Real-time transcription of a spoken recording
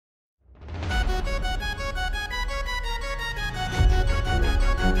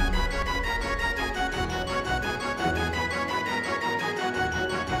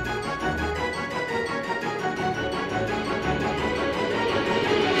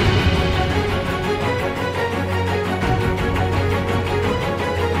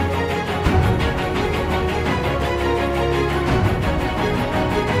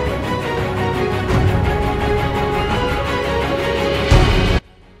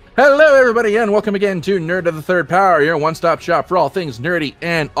Hello, everybody, and welcome again to Nerd of the Third Power, your one-stop shop for all things nerdy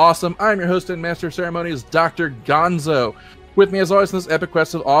and awesome. I'm your host and master of ceremonies, Dr. Gonzo. With me, as always, in this epic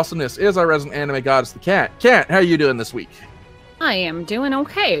quest of awesomeness is our resident anime goddess, the Cat. Cat, how are you doing this week? I am doing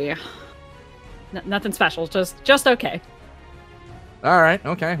okay. Nothing special, just okay. All right,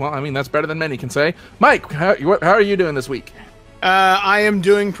 okay. Well, I mean, that's better than many can say. Mike, how are you doing this week? I am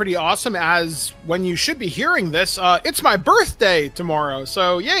doing pretty awesome, as when you should be hearing this, it's my birthday tomorrow,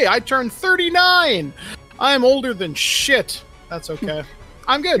 so yay, I turned 39! I'm older than shit. That's okay.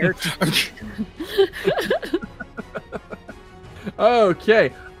 I'm good.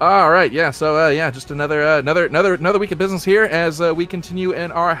 Okay. All right. Yeah. So just another week of business here as we continue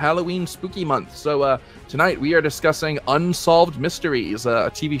in our Halloween spooky month. So tonight we are discussing Unsolved Mysteries,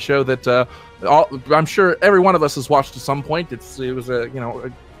 a TV show that I'm sure every one of us has watched at some point. It was a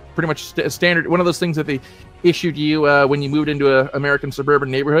pretty much standard, one of those things that they issued you when you moved into an American suburban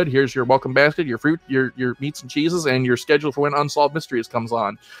neighborhood. Here's your welcome basket, your fruit, your meats and cheeses, and your schedule for when Unsolved Mysteries comes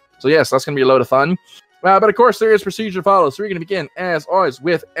on. So yes, that's going to be a load of fun. But of course, there is procedure to follow, so we're going to begin, as always,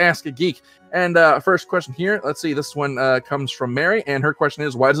 with Ask a Geek. And first question here, let's see, this one comes from Mary, and her question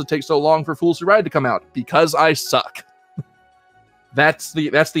is, why does it take so long for Fools Who Ride to come out? Because I suck. That's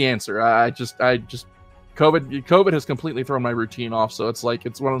the answer. I just COVID has completely thrown my routine off, so it's like,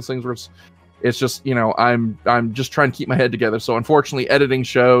 it's one of those things where it's just, I'm just trying to keep my head together. So unfortunately, editing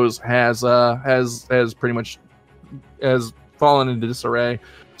shows has pretty much has fallen into disarray.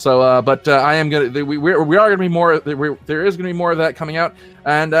 So, but I am gonna. We are gonna be more. There is gonna be more of that coming out.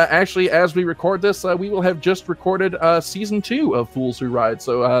 And actually, as we record this, we will have just recorded season 2 of Fools Who Ride.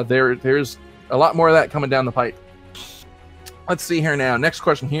 So there's a lot more of that coming down the pipe. Let's see here now. Next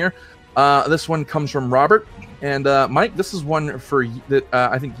question here. This one comes from Robert, and Mike. This is one for that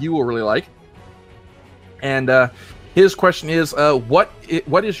I think you will really like. And his question is, what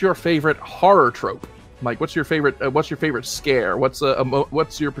is your favorite horror trope? Mike, what's your favorite scare? What's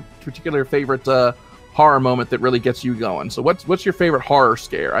your particular favorite horror moment that really gets you going? So what's your favorite horror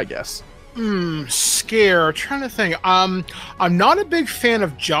scare, I guess? Scare. Trying to think. I'm not a big fan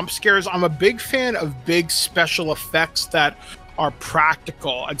of jump scares. I'm a big fan of big special effects that are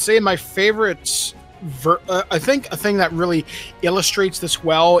practical. I'd say my favorites. I think a thing that really illustrates this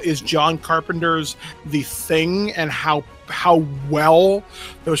well is John Carpenter's The Thing, and how well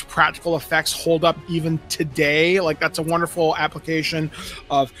those practical effects hold up even today. Like, that's a wonderful application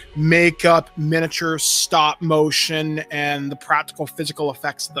of makeup, miniature, stop motion, and the practical physical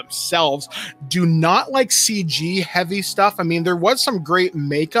effects themselves. Do not like CG heavy stuff. I mean, there was some great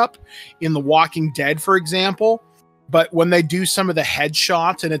makeup in The Walking Dead, for example, but when they do some of the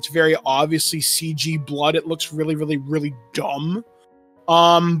headshots and it's very obviously CG blood, it looks really, really, really dumb.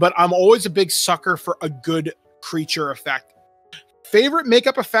 But I'm always a big sucker for a good creature effect. Favorite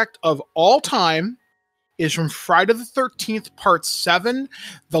makeup effect of all time is from Friday the 13th, Part 7,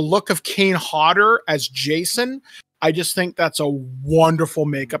 the look of Kane Hodder as Jason. I just think that's a wonderful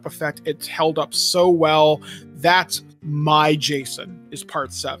makeup effect. It's held up so well. That's my Jason, is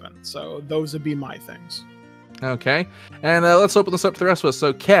Part 7. So those would be my things. Okay, and let's open this up to the rest of us.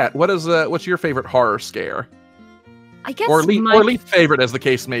 So, Kat, what's your favorite horror scare? I guess or least favorite, as the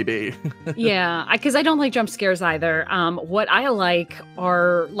case may be. Yeah, because I don't like jump scares either. What I like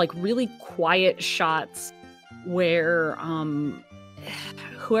are like really quiet shots where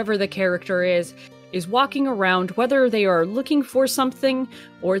whoever the character is walking around, whether they are looking for something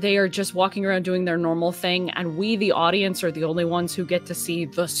or they are just walking around doing their normal thing, and we, the audience, are the only ones who get to see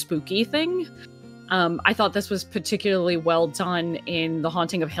the spooky thing. I thought this was particularly well done in The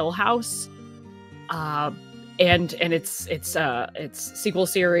Haunting of Hill House, and its sequel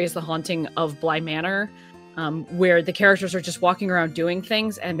series, The Haunting of Bly Manor, where the characters are just walking around doing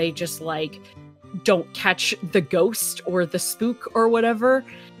things and they just like don't catch the ghost or the spook or whatever,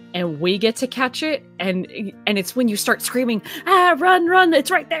 and we get to catch it, and it's when you start screaming, run,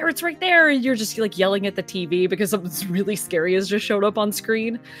 it's right there, and you're just like yelling at the TV because something really scary has just showed up on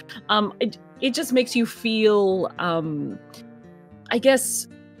screen. It just makes you feel, I guess,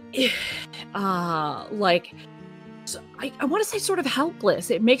 like, I want to say sort of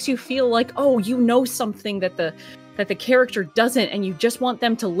helpless. It makes you feel like, oh, you know something that the character doesn't, and you just want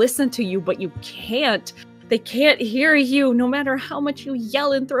them to listen to you, but you can't. They can't hear you no matter how much you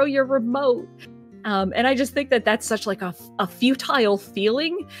yell and throw your remote. And I just think that that's such like a futile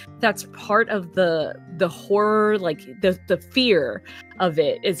feeling. That's part of the horror, like the fear of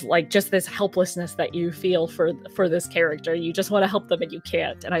it is like just this helplessness that you feel for this character. You just want to help them and you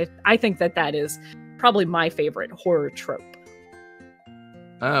can't. And I think that is probably my favorite horror trope.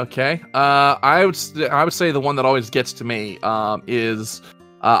 Okay. I would say the one that always gets to me is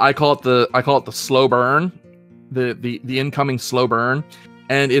I call it the slow burn, the incoming slow burn,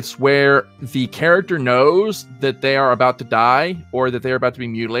 and it's where the character knows that they are about to die or that they are about to be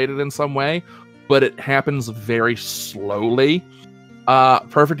mutilated in some way, but it happens very slowly.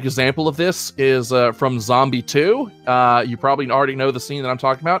 Perfect example of this is from Zombie 2. You probably already know the scene that I'm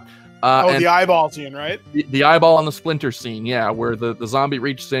talking about. The eyeball scene, right? The eyeball on the splinter scene, yeah, where the zombie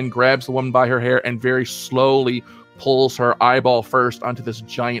reaches in, grabs the woman by her hair, and very slowly pulls her eyeball first onto this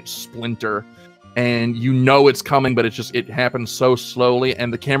giant splinter. And you know it's coming, but it happens so slowly,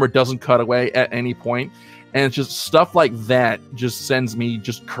 and the camera doesn't cut away at any point. And it's just stuff like that just sends me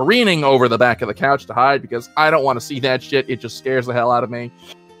just careening over the back of the couch to hide, because I don't want to see that shit. It just scares the hell out of me.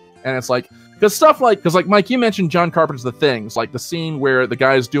 And it's like, because like Mike, you mentioned John Carpenter's The Things, like the scene where the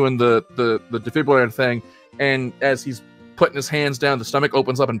guy's doing the defibrillator thing, and as he's putting his hands down, the stomach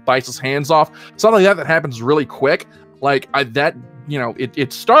opens up and bites his hands off. Something like that happens really quick. Like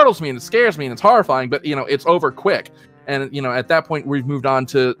it startles me and it scares me and it's horrifying, but it's over quick. And at that point we've moved on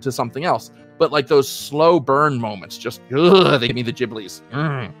to something else. But like those slow burn moments, just they give me the Ghiblies.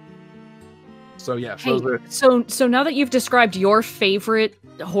 So yeah. Hey, so now that you've described your favorite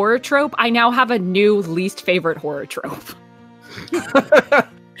horror trope, I now have a new least favorite horror trope.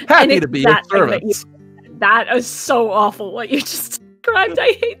 Happy to be of service. That is so awful what you just described.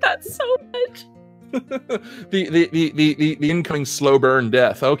 I hate that so much. the incoming slow burn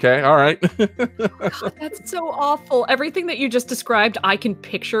death. Okay, all right. God, that's so awful. Everything that you just described, I can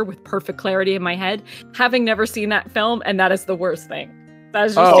picture with perfect clarity in my head, having never seen that film, and that is the worst thing. That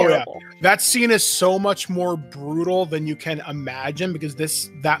is just terrible. Yeah. That scene is so much more brutal than you can imagine, because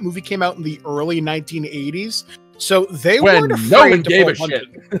that movie came out in the early 1980s. So they weren't afraid no one to gave a pull shit.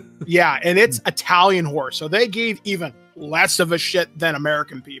 Yeah, and it's Italian horror, so they gave even less of a shit than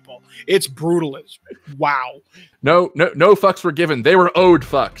American people. It's brutal as wow. No fucks were given. They were owed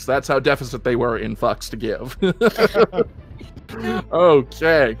fucks. That's how deficit they were in fucks to give.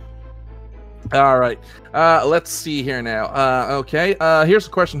 Okay. All right. Let's see here now. Okay. Here's a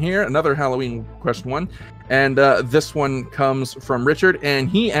question here. Another Halloween question one. And this one comes from Richard, and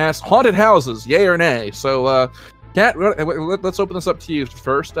he asks, haunted houses, yay or nay? So, Kat, let's open this up to you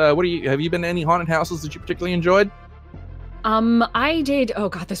first. Have you been to any haunted houses that you particularly enjoyed? I did. Oh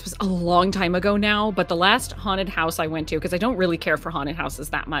God, this was a long time ago now, but the last haunted house I went to, because I don't really care for haunted houses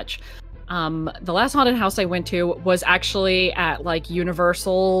that much. The last haunted house I went to was actually at like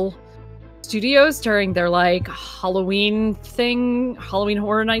Universal Studios during their like Halloween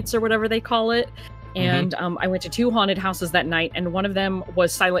Horror Nights or whatever they call it. And I went to 2 haunted houses that night, and one of them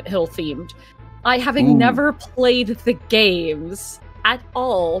was Silent Hill themed. I, having never played the games at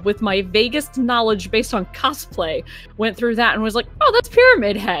all, with my vaguest knowledge based on cosplay, went through that and was like, oh, that's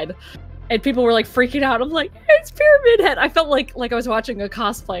Pyramid Head. And people were like freaking out. I'm like, it's Pyramid Head. I felt like I was watching a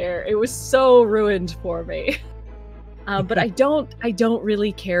cosplayer. It was so ruined for me. But I don't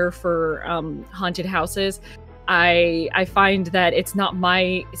really care for haunted houses. I find that it's not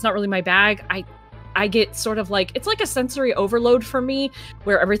really my bag. I get sort of like, it's like a sensory overload for me,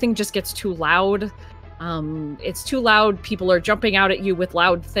 where everything just gets too loud. It's too loud. People are jumping out at you with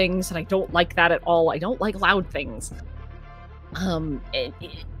loud things, and I don't like that at all. I don't like loud things. And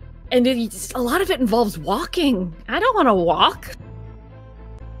a lot of it involves walking. I don't want to walk.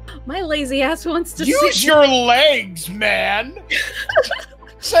 My lazy ass wants to use your legs, man.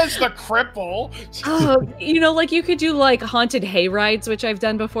 Says the cripple. Like you could do like haunted hay rides, which I've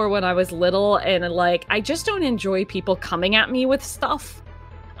done before when I was little, and like I just don't enjoy people coming at me with stuff.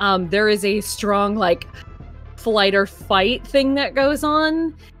 There is a strong like flight or fight thing that goes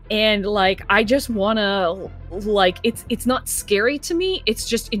on, and like I just wanna like it's not scary to me, it's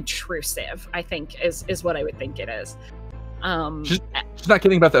just intrusive, I think is what I would think it is. She's not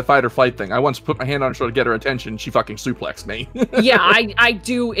kidding about that fight or flight thing. I once put my hand on her shoulder to get her attention. She fucking suplexed me. Yeah, I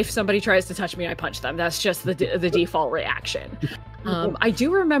do. If somebody tries to touch me, I punch them. That's just the default reaction. I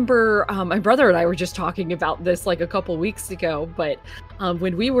do remember my brother and I were just talking about this like a couple weeks ago, but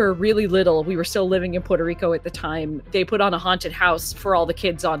when we were really little, we were still living in Puerto Rico at the time, they put on a haunted house for all the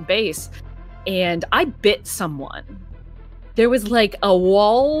kids on base, and I bit someone. There was like a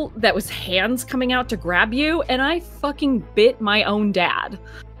wall that was hands coming out to grab you, and I fucking bit my own dad.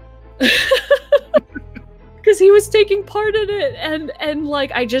 Because he was taking part in it, and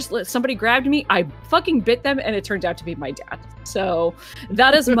like somebody grabbed me, I fucking bit them, and it turned out to be my dad. So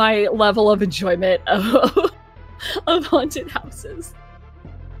that is my level of enjoyment of haunted houses.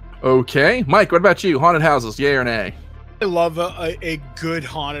 Okay, Mike, what about you? Haunted houses, yay or nay? I love a good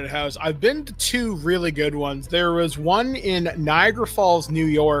haunted house. I've been to two really good ones. There was one in Niagara Falls, New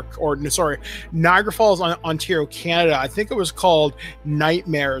York, Niagara Falls, Ontario, Canada. I think it was called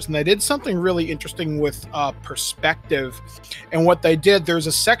Nightmares. And they did something really interesting with perspective. And what they did, there's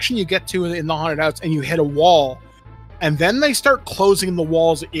a section you get to in the haunted house and you hit a wall. And then they start closing the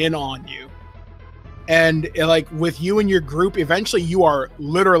walls in on you. And like with you and your group, eventually you are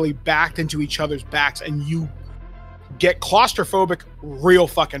literally backed into each other's backs and you get claustrophobic real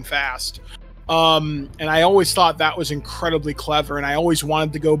fucking fast. And I always thought that was incredibly clever, and I always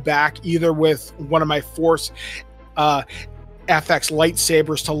wanted to go back either with one of my Force FX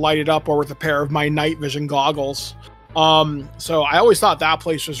lightsabers to light it up or with a pair of my night vision goggles. So I always thought that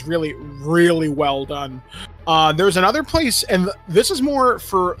place was really, really well done. There's another place, and this is more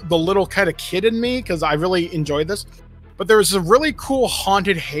for the little kind of kid in me because I really enjoyed this, but there was a really cool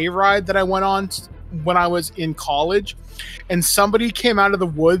haunted hayride that I went on when I was in college, and somebody came out of the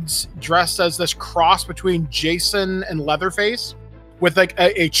woods dressed as this cross between Jason and Leatherface with like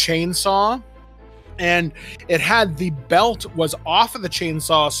a chainsaw, and it had the belt was off of the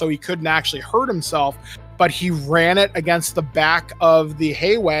chainsaw so he couldn't actually hurt himself, but he ran it against the back of the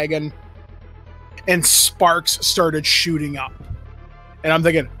hay wagon and sparks started shooting up. And I'm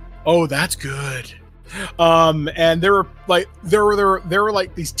thinking, oh, that's good. And there were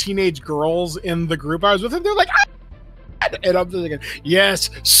like these teenage girls in the group I was with, and they're like, ah! And I'm thinking, yes,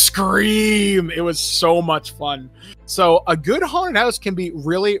 scream. It was so much fun. So a good haunted house can be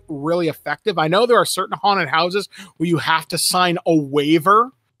really, really effective. I know there are certain haunted houses where you have to sign a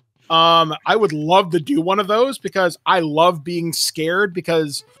waiver. I would love to do one of those because I love being scared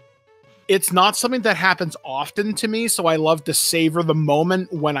because it's not something that happens often to me. So I love to savor the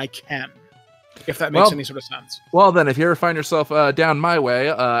moment when I can. If that makes any sort of sense. Well, then, if you ever find yourself down my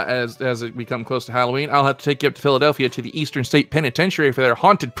way, as we come close to Halloween, I'll have to take you up to Philadelphia to the Eastern State Penitentiary for their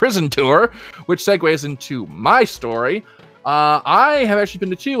haunted prison tour, which segues into my story. I have actually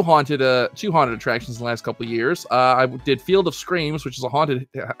been to two haunted attractions in the last couple of years. I did Field of Screams, which is a haunted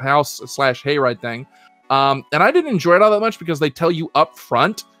house / hayride thing, and I didn't enjoy it all that much because they tell you up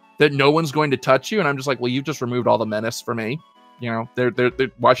front that no one's going to touch you, and I'm just like, well, you've just removed all the menace for me. You know,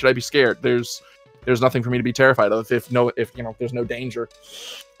 why should I be scared? There's nothing for me to be terrified of if there's no danger.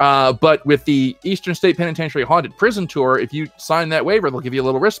 But with the Eastern State Penitentiary Haunted Prison Tour, if you sign that waiver, they'll give you a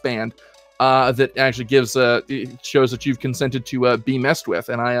little wristband that actually shows that you've consented to be messed with.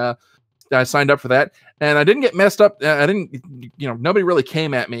 And I signed up for that, and I didn't get messed up. Nobody really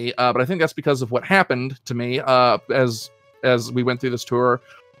came at me, but I think that's because of what happened to me as we went through this tour.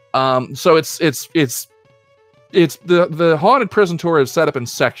 So it's the haunted prison tour is set up in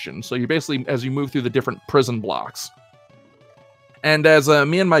sections. So you basically, as you move through the different prison blocks. And as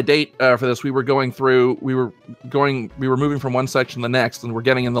me and my date for this, we were moving from one section to the next, and we're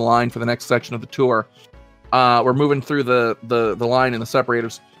getting in the line for the next section of the tour. We're moving through the line in the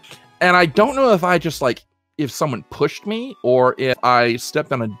separators. And I don't know if someone pushed me or if I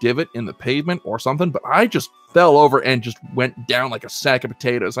stepped on a divot in the pavement or something, but I just fell over and just went down like a sack of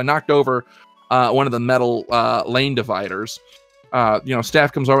potatoes. I knocked over one of the metal lane dividers.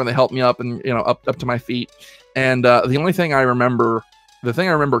 Staff comes over and they help me up and up to my feet. And the thing I remember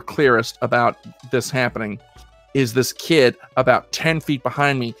clearest about this happening is this kid about 10 feet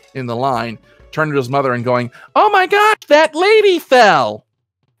behind me in the line turned to his mother and going, "Oh my gosh, that lady fell!"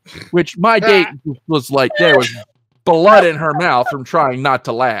 Which my date was like, there was blood in her mouth from trying not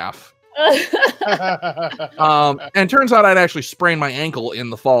to laugh. And turns out I'd actually sprained my ankle in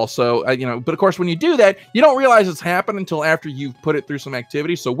the fall. So, but of course, when you do that, you don't realize it's happened until after you've put it through some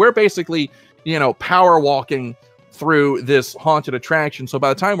activity. So we're basically, power walking through this haunted attraction. So by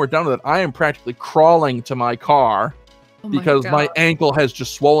the time we're done with it, I am practically crawling to my car because my ankle has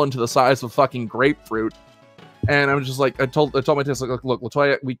just swollen to the size of fucking grapefruit. And I'm just like, I told my dad, like, look,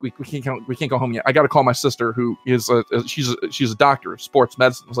 Latoya, we can't go home yet. I got to call my sister, who is she's a doctor of sports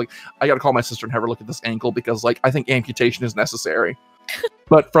medicine. I was like, I got to call my sister and have her look at this ankle because I think amputation is necessary.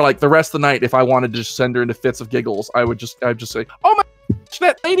 But for the rest of the night, if I wanted to just send her into fits of giggles, I'd just say, "Oh my gosh,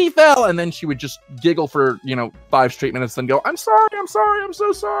 that lady fell," and then she would just giggle for 5 straight minutes, then go, I'm so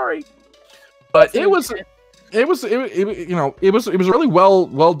sorry." But it was a really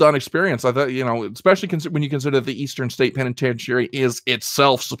well done experience. I thought, especially when you consider the Eastern State Penitentiary is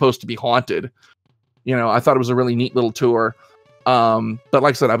itself supposed to be haunted. I thought it was a really neat little tour. But like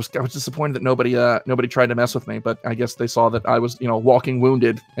I said, I was disappointed that nobody tried to mess with me. But I guess they saw that I was walking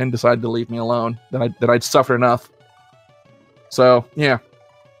wounded and decided to leave me alone. That I'd suffered enough. So yeah.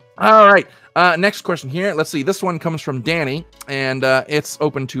 All right. Next question here. Let's see. This one comes from Danny, and it's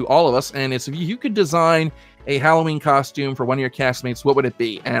open to all of us. And it's, if you could design a Halloween costume for one of your castmates, what would it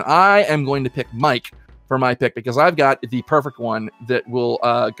be? And I am going to pick Mike for my pick because I've got the perfect one that will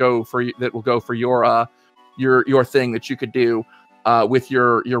go for your thing that you could do with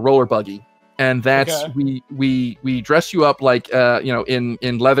your roller buggy. And that's we dress you up like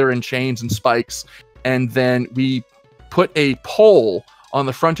in leather and chains and spikes, and then we put a pole on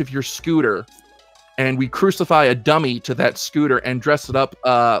the front of your scooter, and we crucify a dummy to that scooter and dress it up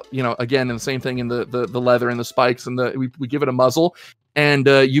again in the same thing in the leather and the spikes, and we give it a muzzle, and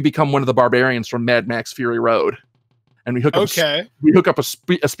you become one of the barbarians from Mad Max Fury Road. And we hook up a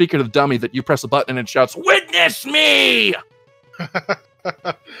speaker to the dummy that you press a button and it shouts, "Witness me!"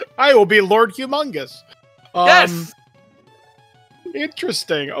 I will be Lord Humongous. Yes!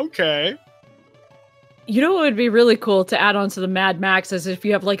 Interesting. Okay. You know what would be really cool to add on to the Mad Max is if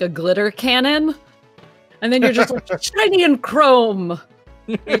you have like a glitter cannon, and then you're just like shiny and chrome.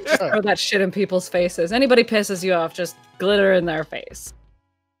 You just throw that shit in people's faces. Anybody pisses you off, just glitter in their face.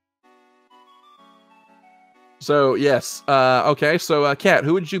 So, yes. Okay, so, Kat,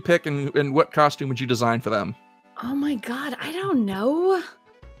 who would you pick and what costume would you design for them? Oh my god, I don't know.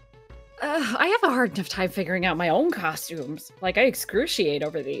 I have a hard enough time figuring out my own costumes. Like, I excruciate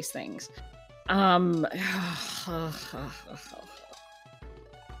over these things. I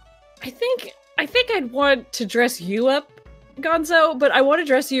think I'd want to dress you up, Gonzo, but I want to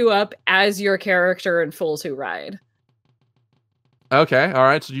dress you up as your character in Fools Who Ride. Okay, all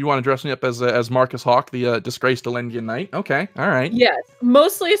right. So you want to dress me up as Marcus Hawk, the disgraced Elendian Knight? Okay, all right. Yes,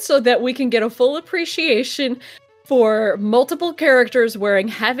 mostly so that we can get a full appreciation for multiple characters wearing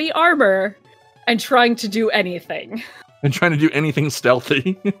heavy armor and trying to do anything. And trying to do anything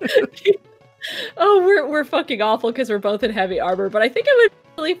stealthy. Oh, we're fucking awful because we're both in heavy armor, but I think it would be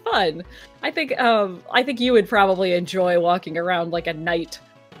really fun. I think you would probably enjoy walking around like a knight.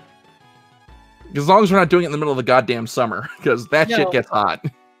 As long as we're not doing it in the middle of the goddamn summer, because that shit gets hot.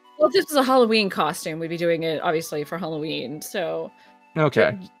 Well, if this is a Halloween costume, we'd be doing it obviously for Halloween. So,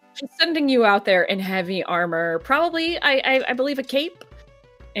 okay, just sending you out there in heavy armor, probably I believe a cape,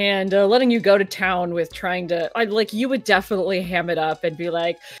 and letting you go to town with trying to you would definitely ham it up and be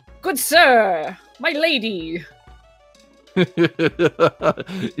like, "Good sir, my lady."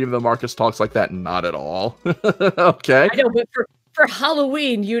 Even though Marcus talks like that, not at all. Okay. I know, but for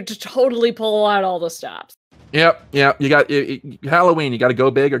Halloween, you'd totally pull out all the stops. Yep. You got Halloween. You got to go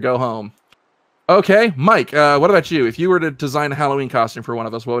big or go home. Okay, Mike. What about you? If you were to design a Halloween costume for one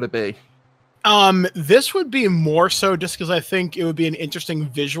of us, what would it be? This would be more so just because I think it would be an interesting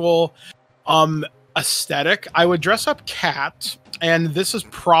visual, aesthetic. I would dress up Kat, and this is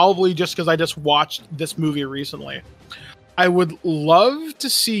probably just because I just watched this movie recently. I would love to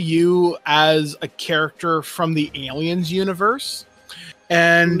see you as a character from the Aliens universe.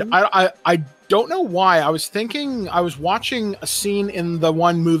 And I don't know why. I was watching a scene in the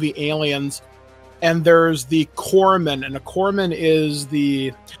one movie Aliens, and there's the corpsman, and a corpsman is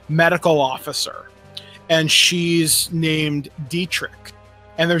the medical officer, and she's named Dietrich.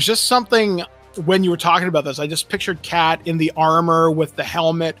 And there's just something, when you were talking about this, I just pictured Kat in the armor with the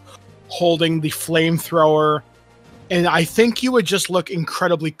helmet holding the flamethrower. And I think you would just look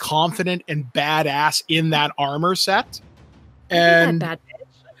incredibly confident and badass in that armor set. And that bad bitch.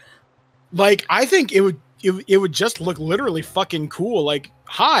 Like, I think it would just look literally fucking cool. Like,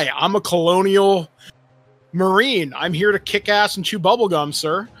 hi, I'm a colonial Marine. I'm here to kick ass and chew bubblegum,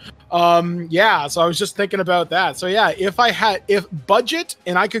 sir. Yeah, so I was just thinking about that. So yeah, if budget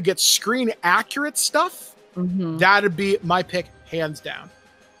and I could get screen accurate stuff, that'd be my pick, hands down.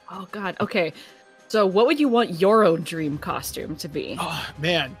 Oh god, okay. So what would you want your own dream costume to be? Oh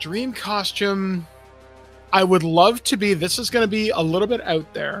man, dream costume. I would love to be, this is going to be a little bit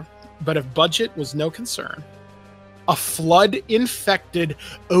out there, but if budget was no concern, a flood-infected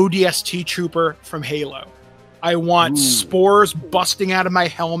ODST trooper from Halo. I want spores busting out of my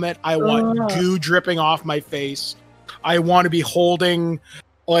helmet. I want goo dripping off my face. I want to be holding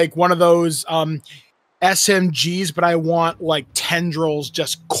like one of those SMGs, but I want like tendrils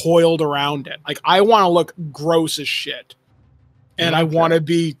just coiled around it. Like, I want to look gross as shit. And I want to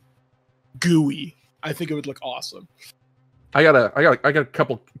be gooey. I think it would look awesome. I got a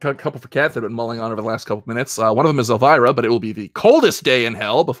couple for Kat that I've been mulling on over the last couple minutes. One of them is Elvira, but it will be the coldest day in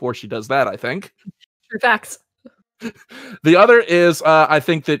hell before she does that, I think. True facts. The other is I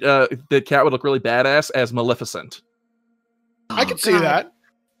think that Kat would look really badass as Maleficent. I could see that.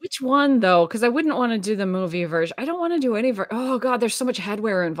 Which one though? Because I wouldn't want to do the movie version. I don't want to do any oh god, there's so much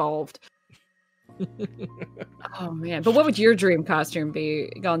headwear involved. Oh man. But what would your dream costume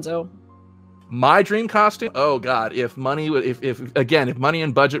be, Gonzo? My dream costume? Oh god, if money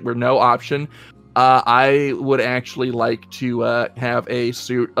and budget were no option, I would actually like to have a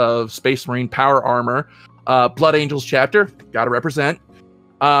suit of Space Marine power armor, Blood Angels chapter, gotta represent.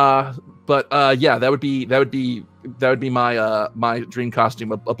 But yeah, that would be my my dream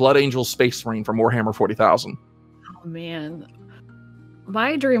costume, a Blood Angel Space Marine from Warhammer 40,000. Oh man,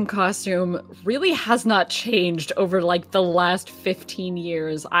 my dream costume really has not changed over like the last 15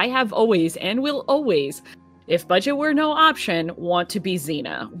 years. I have always and will always, if budget were no option, want to be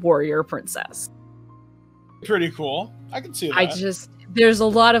Xena, warrior princess. Pretty cool. I can see that. There's a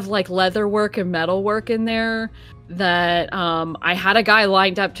lot of like leather work and metal work in there that I had a guy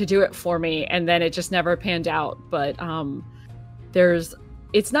lined up to do it for me, and then it just never panned out. But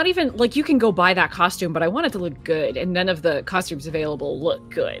it's not even like you can go buy that costume, but I want it to look good, and none of the costumes available look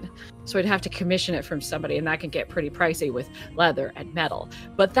good. So I'd have to commission it from somebody, and that can get pretty pricey with leather and metal.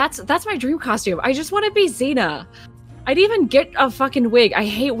 But that's my dream costume. I just want to be Xena. I'd even get a fucking wig. I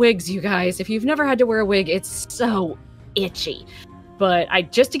hate wigs, you guys. If you've never had to wear a wig, it's so itchy. But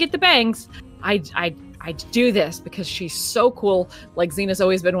just to get the bangs, I'd do this because she's so cool. Like, Xena's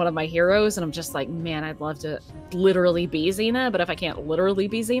always been one of my heroes, and I'm just like, man, I'd love to literally be Xena, but if I can't literally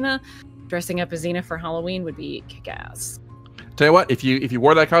be Xena, dressing up as Xena for Halloween would be kick-ass. Tell you what, if you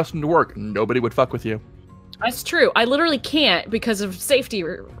wore that costume to work, nobody would fuck with you. That's true. I literally can't because of safety.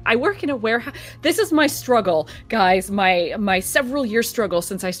 I work in a warehouse. This is my struggle, guys. My several year struggle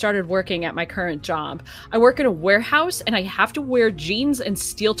since I started working at my current job. I work in a warehouse, and I have to wear jeans and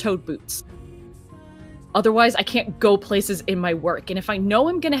steel-toed boots. Otherwise, I can't go places in my work. And if I know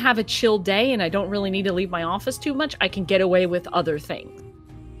I'm going to have a chill day and I don't really need to leave my office too much, I can get away with other things.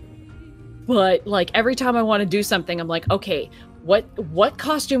 But like every time I want to do something, I'm like, okay, what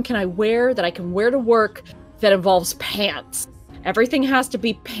costume can I wear that I can wear to work that involves pants? Everything has to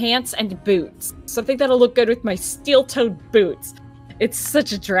be pants and boots. Something that'll look good with my steel-toed boots. It's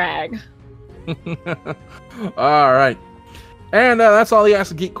such a drag. All right. And that's all the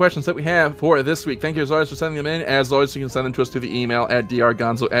Ask the Geek questions that we have for this week. Thank you as always for sending them in. As always, you can send them to us through the email at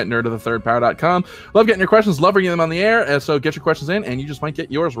drgonzo@nerdofthethirdpower.com. Love getting your questions, love reading them on the air. So get your questions in, and you just might get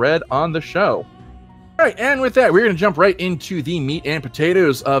yours read on the show. All right, and with that, we're going to jump right into the meat and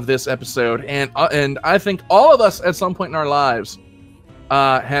potatoes of this episode. And I think all of us at some point in our lives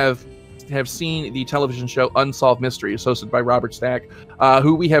have seen the television show Unsolved Mysteries, hosted by Robert Stack,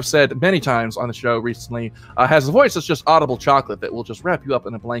 who we have said many times on the show recently has a voice that's just audible chocolate that will just wrap you up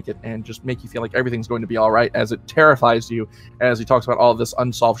in a blanket and just make you feel like everything's going to be all right, as it terrifies you as he talks about all of this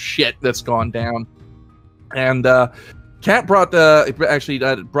unsolved shit that's gone down. And Kat brought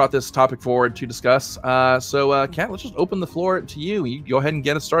this topic forward to discuss. So Kat, let's just open the floor to you. You go ahead and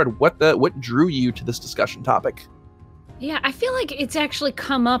get us started. What drew you to this discussion topic? Yeah, I feel like it's actually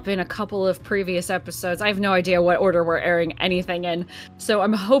come up in a couple of previous episodes. I have no idea what order we're airing anything in, so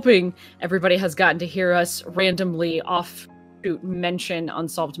I'm hoping everybody has gotten to hear us randomly offshoot mention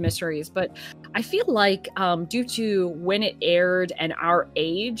Unsolved Mysteries. But I feel like due to when it aired and our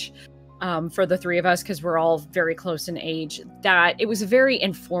age, for the three of us, because we're all very close in age, that it was very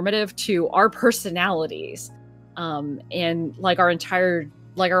informative to our personalities. And like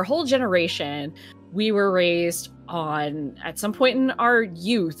our whole generation, we were raised on, at some point in our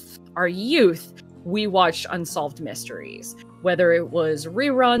youth, we watched Unsolved Mysteries. Whether it was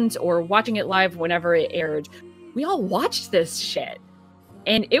reruns or watching it live whenever it aired, we all watched this shit.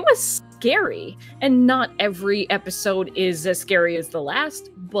 And it was scary. And not every episode is as scary as the last,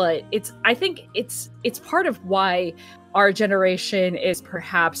 but I think it's part of why our generation is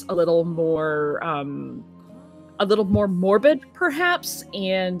perhaps a little more morbid, perhaps,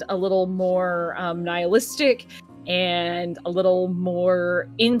 and a little more nihilistic, and a little more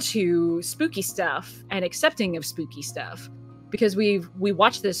into spooky stuff and accepting of spooky stuff, because we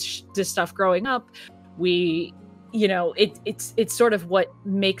watched this stuff growing up. It's sort of what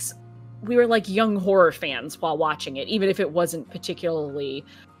makes, we were like young horror fans while watching it, even if it wasn't particularly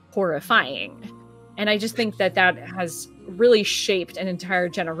horrifying. And I just think that has really shaped an entire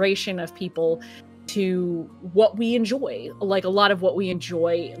generation of people to what we enjoy. Like a lot of what we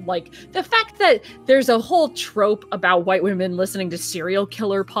enjoy, like the fact that there's a whole trope about white women listening to serial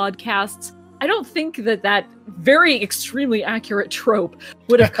killer podcasts. I don't think that very extremely accurate trope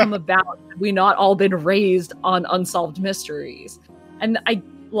would have come about had we not all been raised on Unsolved Mysteries. And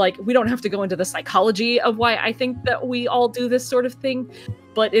we don't have to go into the psychology of why I think that we all do this sort of thing,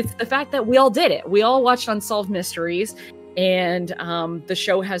 but it's the fact that we all did it. We all watched Unsolved Mysteries, and the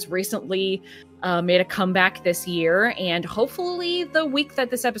show has recently made a comeback this year, and hopefully the week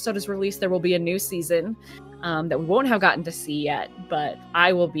that this episode is released, there will be a new season that we won't have gotten to see yet, but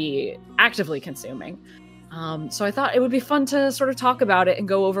I will be actively consuming. So I thought it would be fun to sort of talk about it and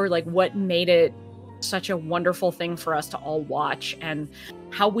go over like what made it such a wonderful thing for us to all watch and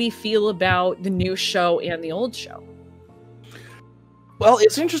how we feel about the new show and the old show. Well,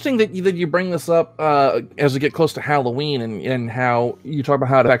 it's interesting that you bring this up as we get close to Halloween and how you talk about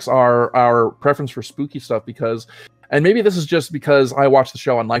how it affects our preference for spooky stuff, because, and maybe this is just because I watched the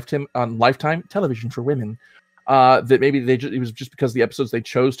show on Lifetime television for women, that maybe it was just because the episodes they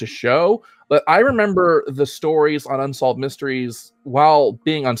chose to show. But I remember the stories on Unsolved Mysteries, while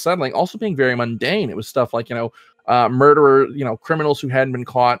being unsettling, also being very mundane. It was stuff like, murderer, criminals who hadn't been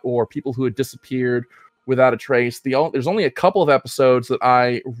caught, or people who had disappeared without a trace. There's only a couple of episodes that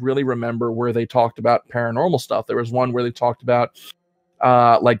I really remember where they talked about paranormal stuff. There was one where they talked about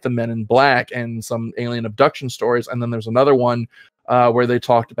like the Men in Black and some alien abduction stories, and then there's another one where they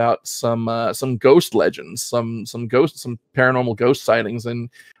talked about some ghost legends, some paranormal ghost sightings and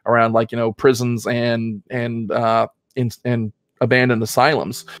around like prisons and abandoned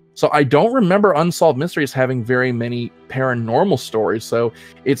asylums. So I don't remember Unsolved Mysteries having very many paranormal stories. So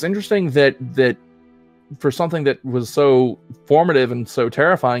it's interesting that for something that was so formative and so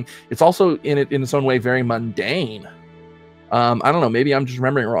terrifying, it's also in its own way very mundane. I don't know, maybe I'm just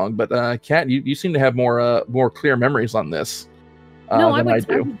remembering wrong, but Kat, you seem to have more clear memories on this. No, I than would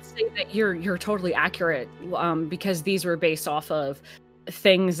do. say that you're totally accurate, because these were based off of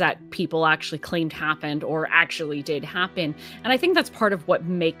things that people actually claimed happened or actually did happen. And I think that's part of what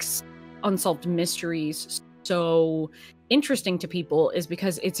makes Unsolved Mysteries so interesting to people, is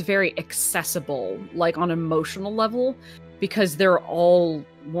because it's very accessible, like on an emotional level, because they're all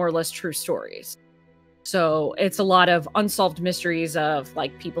more or less true stories. So it's a lot of unsolved mysteries of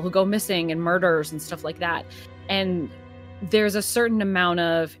like people who go missing and murders and stuff like that. And there's a certain amount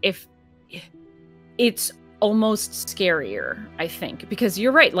of, if it's almost scarier, I think, because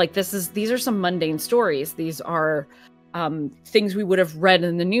you're right. Like these are some mundane stories. These are things we would have read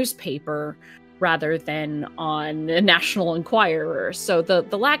in the newspaper rather than on the National Enquirer. So the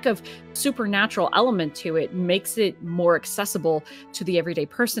lack of supernatural element to it makes it more accessible to the everyday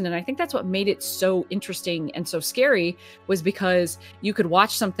person. And I think that's what made it so interesting and so scary, was because you could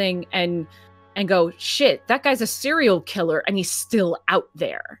watch something and go, shit, that guy's a serial killer and he's still out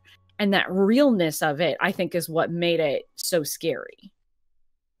there. And that realness of it, I think, is what made it so scary.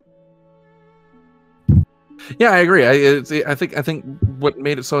 Yeah, I agree. I think what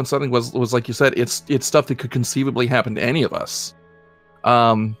made it so unsettling was like you said, it's stuff that could conceivably happen to any of us.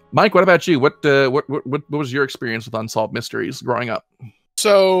 Mike, what about you? What was your experience with Unsolved Mysteries growing up?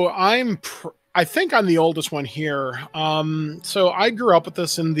 So I think I'm the oldest one here. So I grew up with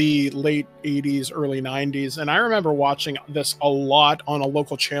this in the late 80s, early 90s, and I remember watching this a lot on a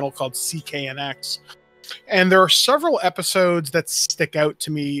local channel called CKNX. And there are several episodes that stick out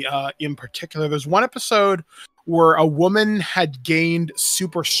to me in particular. There's one episode where a woman had gained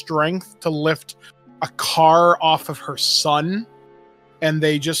super strength to lift a car off of her son, and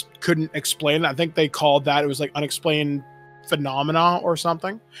they just couldn't explain it. I think they called that, it was like unexplained phenomena or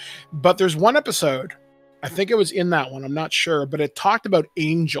something. But there's one episode, I think it was in that one, I'm not sure, but it talked about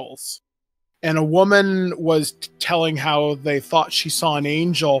angels. And a woman was telling how they thought she saw an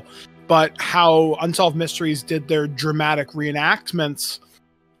angel, but how Unsolved Mysteries did their dramatic reenactments.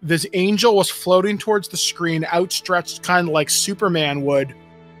 This angel was floating towards the screen, outstretched kind of like Superman would,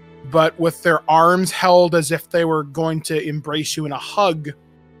 but with their arms held as if they were going to embrace you in a hug.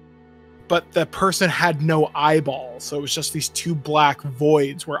 But the person had no eyeballs, so it was just these two black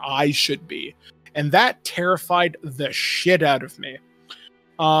voids where eyes should be. And that terrified the shit out of me.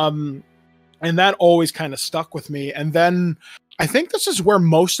 And that always kind of stuck with me. And then I think this is where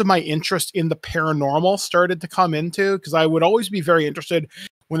most of my interest in the paranormal started to come into, because I would always be very interested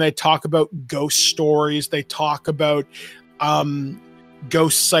when they talk about ghost stories. They talk about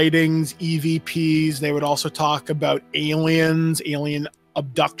ghost sightings, EVPs. They would also talk about aliens, alien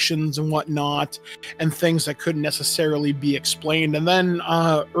abductions and whatnot, and things that couldn't necessarily be explained. And then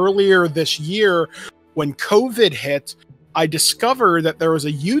earlier this year, when COVID hit, I discovered that there was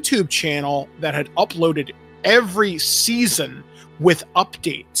a YouTube channel that had uploaded every season with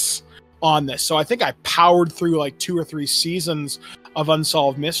updates on this. So I think I powered through like 2 or 3 seasons of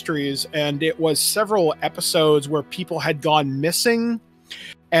Unsolved Mysteries, and it was several episodes where people had gone missing,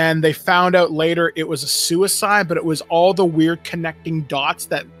 and they found out later it was a suicide, but it was all the weird connecting dots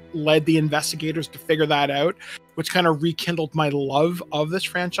that led the investigators to figure that out, which kind of rekindled my love of this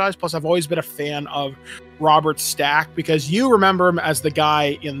franchise. Plus, I've always been a fan of Robert Stack, because you remember him as the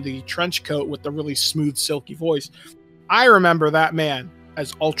guy in the trench coat with the really smooth, silky voice. I remember that man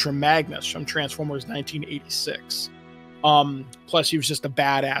as Ultra Magnus from Transformers 1986. Plus, he was just a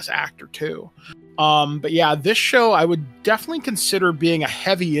badass actor, too. But yeah, this show I would definitely consider being a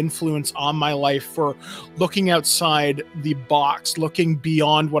heavy influence on my life for looking outside the box, looking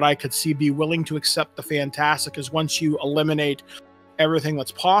beyond what I could see, be willing to accept the fantastic, because once you eliminate everything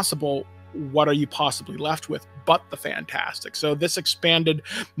that's possible, what are you possibly left with but the fantastic? So this expanded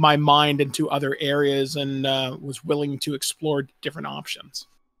my mind into other areas and was willing to explore different options.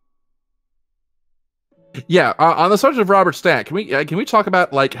 Yeah, on the subject of Robert Stack, can we talk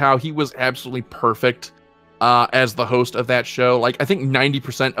about like how he was absolutely perfect as the host of that show? Like, I think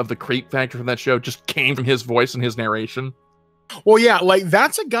 90% of the creep factor from that show just came from his voice and his narration. Well, yeah, like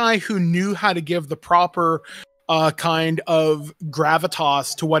that's a guy who knew how to give the proper kind of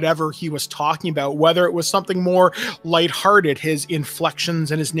gravitas to whatever he was talking about, whether it was something more lighthearted. His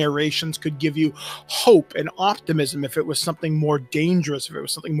inflections and his narrations could give you hope and optimism. If it was something more dangerous, if it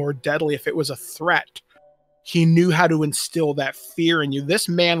was something more deadly, if it was a threat, he knew how to instill that fear in you. This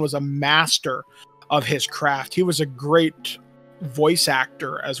man was a master of his craft. He was a great voice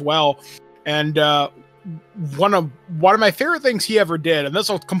actor as well. And one of my favorite things he ever did, and this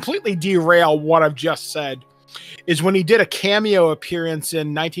will completely derail what I've just said, is when he did a cameo appearance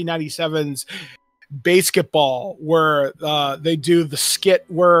in 1997's Basketball, where they do the skit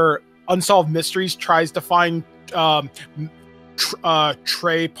where Unsolved Mysteries tries to find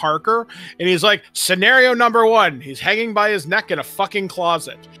Trey Parker, and he's like, scenario number 1, he's hanging by his neck in a fucking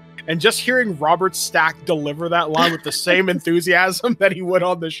closet. And just hearing Robert Stack deliver that line with the same enthusiasm that he would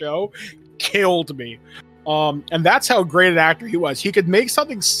on the show killed me. And that's how great an actor he was. He could make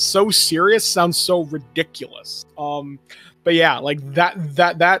something so serious sound so ridiculous. But yeah, like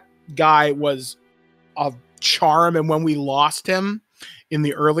that guy was a charm. And when we lost him in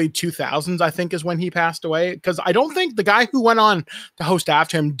the early 2000s, I think is when he passed away. Because I don't think the guy who went on to host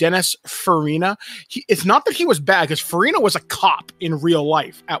after him, Dennis Farina, it's not that he was bad, because Farina was a cop in real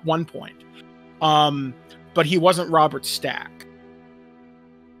life at one point. But he wasn't Robert Stack.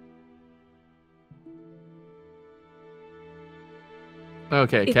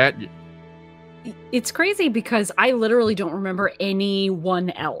 Okay, Kat. It's crazy because I literally don't remember anyone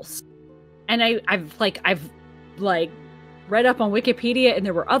else. And I've read up on Wikipedia, and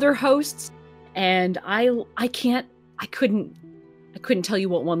there were other hosts, and I couldn't tell you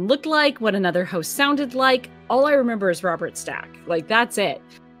what one looked like, what another host sounded like. All I remember is Robert Stack. Like, that's it.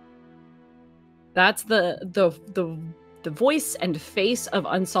 That's the voice and face of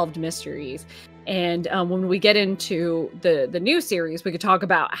Unsolved Mysteries. And when we get into the new series, we could talk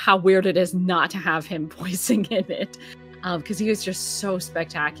about how weird it is not to have him voicing in it, because he was just so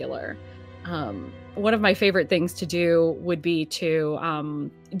spectacular. One of my favorite things to do would be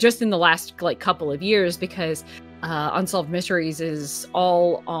to just in the last couple of years, because Unsolved Mysteries is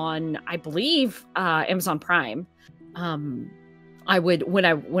all on, I believe, Amazon Prime. I would, when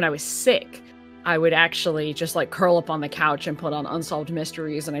I was sick, I would actually just curl up on the couch and put on Unsolved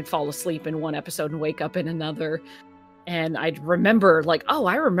Mysteries, and I'd fall asleep in one episode and wake up in another. And I'd remember oh,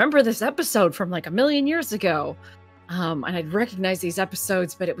 I remember this episode from a million years ago. And I'd recognize these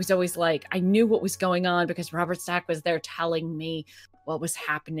episodes, but it was always I knew what was going on because Robert Stack was there telling me what was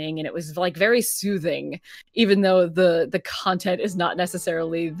happening. And it was very soothing, even though the content is not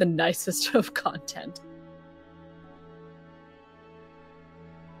necessarily the nicest of content.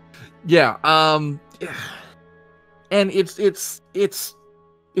 Yeah. And it's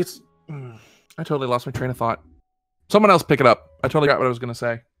I totally lost my train of thought. Someone else pick it up. I totally got what I was going to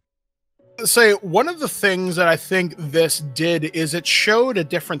say. Say, one of the things that I think this did is it showed a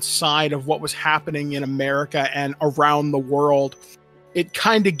different side of what was happening in America and around the world. It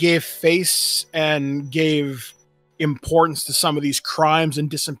kind of gave face and gave importance to some of these crimes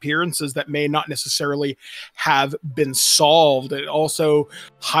and disappearances that may not necessarily have been solved. It also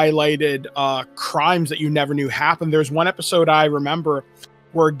highlighted crimes that you never knew happened. There's one episode I remember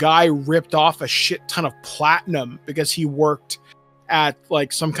where a guy ripped off a shit ton of platinum because he worked at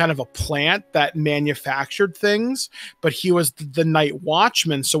some kind of a plant that manufactured things, but he was the night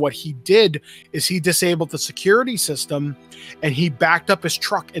watchman. So what he did is he disabled the security system, and he backed up his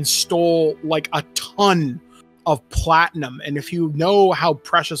truck and stole a ton of platinum. And if you know how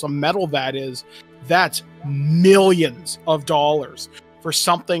precious a metal that is, that's millions of dollars for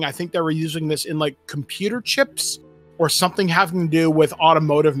something. I think they were using this in computer chips or something having to do with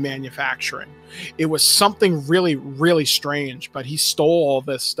automotive manufacturing. It was something really, really strange, but he stole all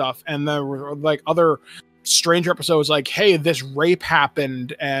this stuff. And there were other stranger episodes hey, this rape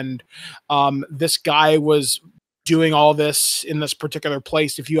happened, and this guy was doing all this in this particular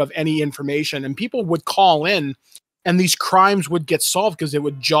place, if you have any information. And people would call in, and these crimes would get solved because it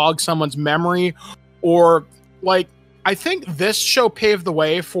would jog someone's memory, or I think this show paved the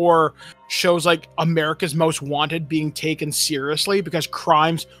way for shows like America's Most Wanted being taken seriously because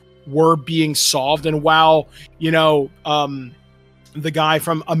crimes were being solved. And while, you know, the guy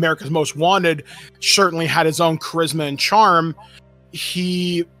from America's Most Wanted certainly had his own charisma and charm,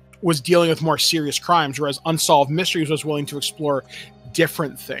 he was dealing with more serious crimes, whereas Unsolved Mysteries was willing to explore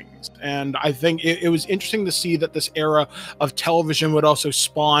different things. And I think it was interesting to see that this era of television would also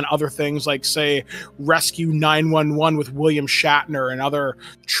spawn other things like, say, Rescue 911 with William Shatner and other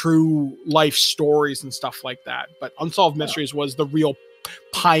true life stories and stuff like that. But Unsolved Mysteries was the real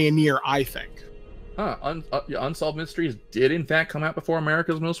pioneer, I think. Unsolved Mysteries did in fact come out before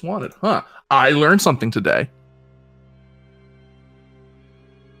America's Most Wanted. I learned something today.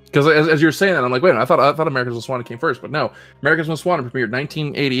 Because as you're saying that, I'm like, wait a minute, I thought America's Most Wanted came first, but no, America's Most Wanted premiered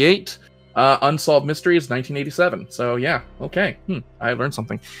 1988, Unsolved Mysteries 1987. So yeah, okay, I learned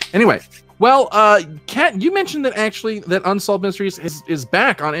something. Anyway, well, Kat, you mentioned that actually that Unsolved Mysteries is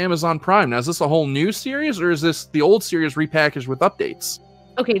back on Amazon Prime. Now, is this a whole new series, or is this the old series repackaged with updates?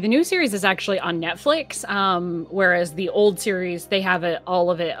 Okay, the new series is actually on Netflix, whereas the old series, they have all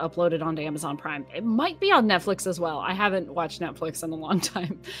of it uploaded onto Amazon Prime. It might be on Netflix as well. I haven't watched Netflix in a long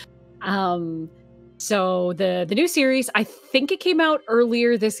time. So the new series, I think it came out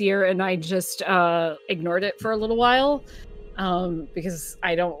earlier this year, and I just ignored it for a little while because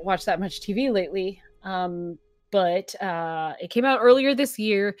I don't watch that much TV lately. But it came out earlier this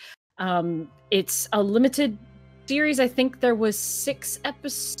year. It's a limited series. I think there was 6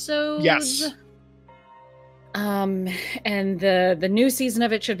 episodes. Yes. And the new season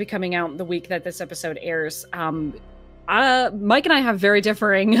of it should be coming out the week that this episode airs. Mike and I have very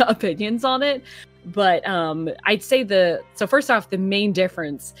differing opinions on it, but I'd say so first off, the main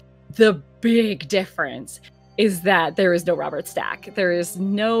difference, the big difference, is that there is no Robert Stack. There is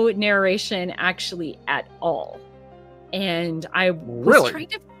no narration actually at all. And I was trying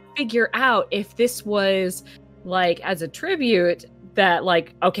to figure out if this was like as a tribute that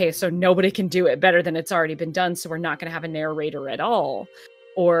like, okay, so nobody can do it better than it's already been done, so we're not going to have a narrator at all,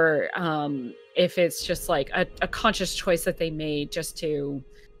 or if it's just like a conscious choice that they made just to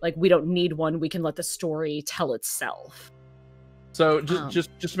like, we don't need one, we can let the story tell itself. So just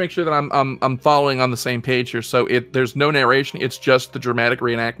to make sure that I'm following on the same page here. So there's no narration, it's just the dramatic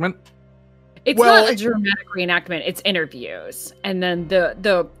reenactment. It's not a dramatic reenactment, it's interviews. And then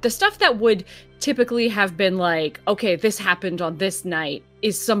the stuff that would typically have been like, okay, this happened on this night,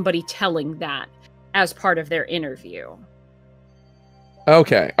 is somebody telling that as part of their interview.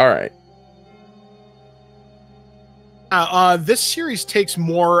 Okay, all right. This series takes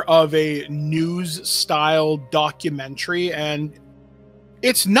more of a news-style documentary, and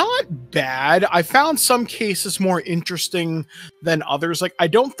it's not bad. I found some cases more interesting than others. Like, I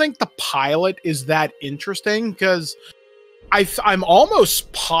don't think the pilot is that interesting because I'm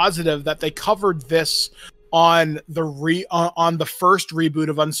almost positive that they covered this on the first reboot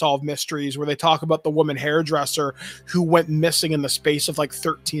of Unsolved Mysteries, where they talk about the woman hairdresser who went missing in the space of like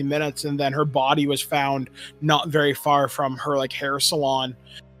 13 minutes, and then her body was found not very far from her like hair salon.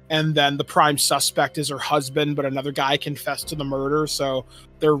 And then the prime suspect is her husband, but another guy confessed to the murder, so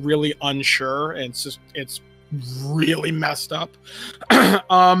they're really unsure, and it's really messed up.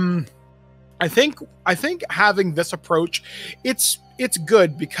 I think having this approach, it's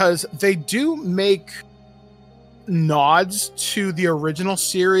good because they do make nods to the original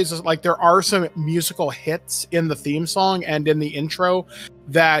series. Like, there are some musical hits in the theme song and in the intro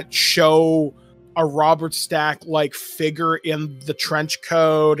that show a Robert Stack like figure in the trench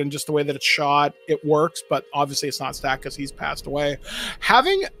coat, and just the way that it's shot, it works. But obviously it's not Stack because he's passed away.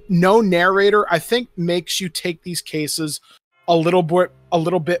 Having no narrator, I think, makes you take these cases a little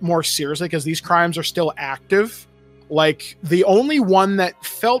bit more seriously, because these crimes are still active. Like, the only one that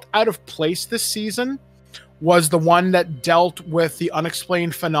felt out of place this season was the one that dealt with the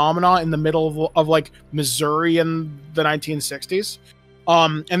unexplained phenomena in the middle of like Missouri in the 1960s.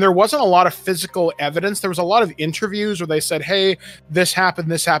 And there wasn't a lot of physical evidence. There was a lot of interviews where they said, hey, this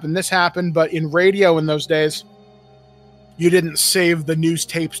happened, this happened, this happened. But in radio in those days, you didn't save the news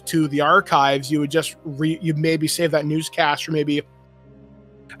tapes to the archives. You would just you'd maybe save that newscast for maybe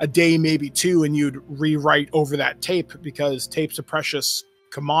a day, maybe 2, and you'd rewrite over that tape, because tape's a precious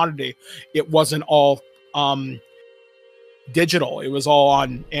commodity. It wasn't all digital. It was all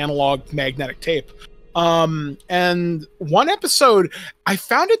on analog magnetic tape. And one episode, I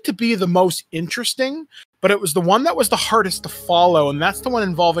found it to be the most interesting, but it was the one that was the hardest to follow, and that's the one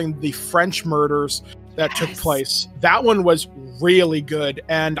involving the French murders that took place. That one was really good,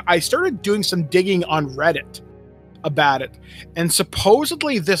 and I started doing some digging on Reddit about it. And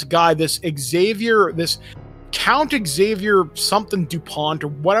supposedly this guy, this Xavier, this Count Xavier something DuPont or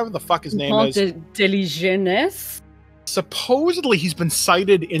whatever the fuck his name is. De Legionnaise? Supposedly he's been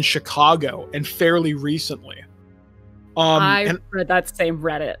cited in Chicago and fairly recently. I read that same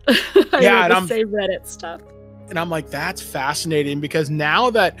Reddit. Yeah, read the same Reddit stuff. And I'm like, that's fascinating, because now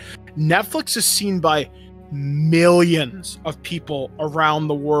that Netflix is seen by millions of people around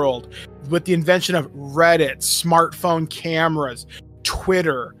the world with the invention of Reddit, smartphone cameras,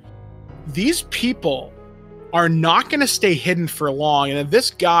 Twitter, these people are not going to stay hidden for long. And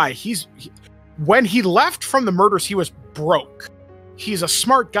this guy, when he left from the murders, he was broke. He's a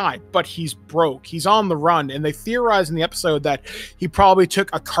smart guy, but he's broke. He's on the run. And they theorize in the episode that he probably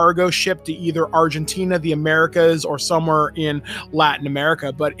took a cargo ship to either Argentina, the Americas, or somewhere in Latin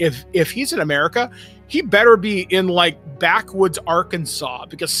America. But if he's in America, he better be in like backwoods Arkansas,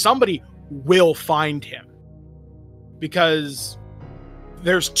 because somebody will find him. Because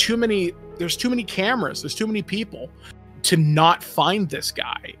there's too many cameras, there's too many people to not find this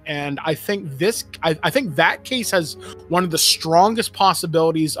guy. And I think I think that case has one of the strongest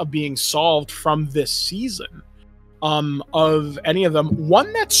possibilities of being solved from this season, of any of them.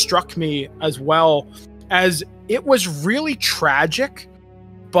 One that struck me as well, as it was really tragic,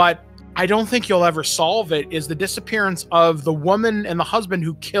 but I don't think you'll ever solve it, is the disappearance of the woman and the husband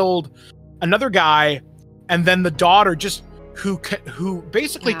who killed another guy, and then the daughter who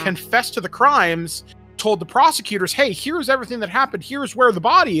basically confessed to the crimes, told the prosecutors, hey, here's everything that happened, here's where the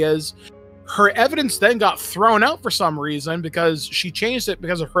body is. Her evidence then got thrown out for some reason because she changed it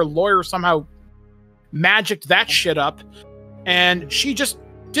because of her lawyer somehow magicked that shit up, and she just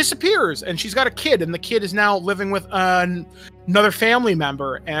disappears, and she's got a kid, and the kid is now living with another family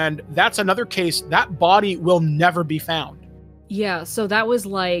member, and that's another case. That body will never be found. Yeah, so that was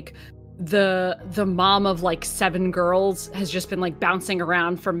like the mom of like 7 girls has just been like bouncing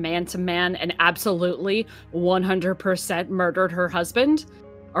around from man to man and absolutely 100% murdered her husband,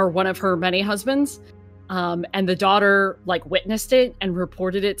 or one of her many husbands. And the daughter like witnessed it and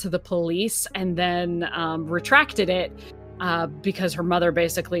reported it to the police, and then retracted it because her mother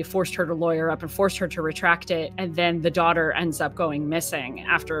basically forced her to lawyer up and forced her to retract it. And then the daughter ends up going missing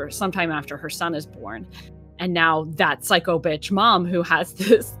sometime after her son is born. And now that psycho bitch mom who has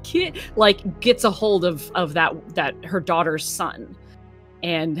this kid like gets a hold of that her daughter's son,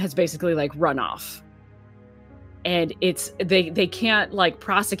 and has basically like run off. And they can't like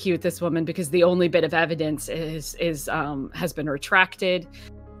prosecute this woman because the only bit of evidence has been retracted.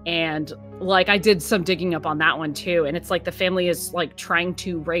 And like I did some digging up on that one too, and it's like the family is like trying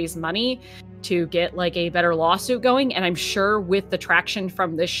to raise money to get like a better lawsuit going, and I'm sure with the traction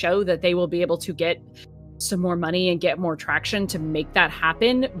from this show that they will be able to get some more money and get more traction to make that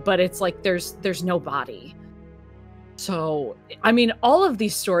happen. But it's like there's no body. So I mean, all of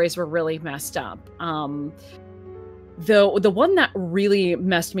these stories were really messed up. The one that really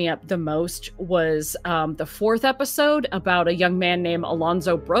messed me up the most was the 4th episode about a young man named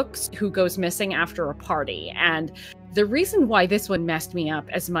Alonzo Brooks who goes missing after a party. And the reason why this one messed me up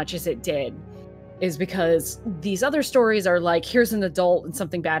as much as it did is because these other stories are like, here's an adult and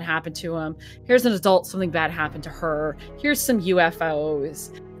something bad happened to him. Here's an adult, something bad happened to her. Here's some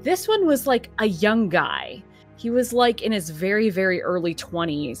UFOs. This one was like a young guy. He was like in his very, very early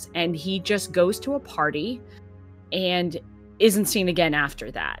 20s, and he just goes to a party and isn't seen again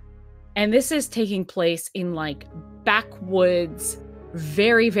after that. And this is taking place in like backwoods,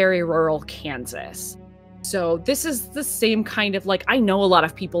 very, very rural Kansas. So this is the same kind of like, I know a lot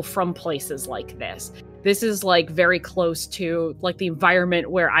of people from places like this. This is like very close to like the environment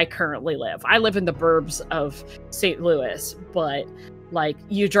where I currently live. I live in the burbs of St. Louis, but like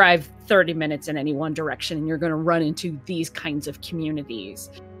you drive 30 minutes in any one direction and you're going to run into these kinds of communities.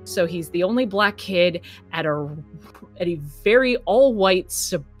 So he's the only black kid at a very all-white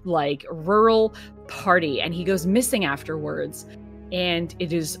like rural party, and he goes missing afterwards. And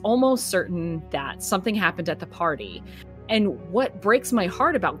it is almost certain that something happened at the party. And what breaks my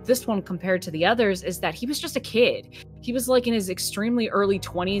heart about this one compared to the others is that he was just a kid. He was like in his extremely early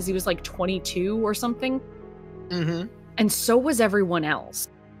 20s. He was like 22 or something. Mm-hmm. And so was everyone else.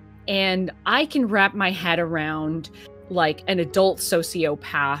 And I can wrap my head around like an adult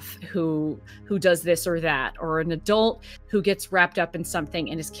sociopath who does this or that, or an adult who gets wrapped up in something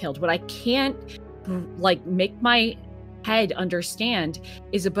and is killed. What I can't like make my head understand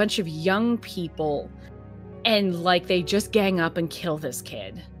is a bunch of young people and like they just gang up and kill this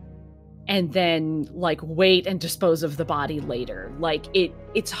kid and then like wait and dispose of the body later. Like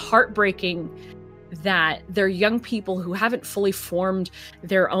it's heartbreaking that they're young people who haven't fully formed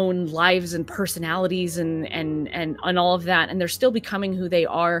their own lives and personalities and all of that, and they're still becoming who they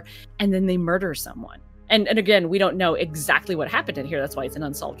are, and then they murder someone. And again, we don't know exactly what happened in here. That's why it's an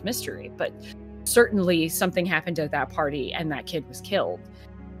unsolved mystery. But certainly something happened at that party and that kid was killed.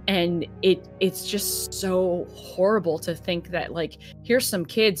 And it's just so horrible to think that, like, here's some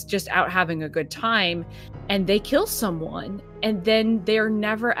kids just out having a good time and they kill someone and then they're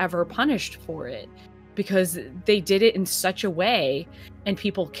never ever punished for it because they did it in such a way and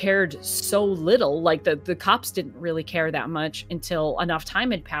people cared so little. Like the cops didn't really care that much until enough time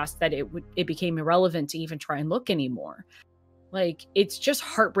had passed that it became irrelevant to even try and look anymore. Like, it's just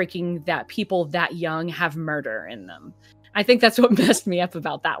heartbreaking that people that young have murder in them. I think that's what messed me up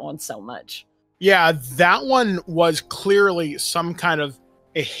about that one so much. Yeah, that one was clearly some kind of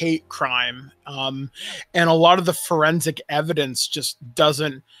a hate crime. And a lot of the forensic evidence just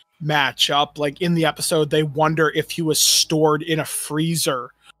doesn't match up. Like in the episode, they wonder if he was stored in a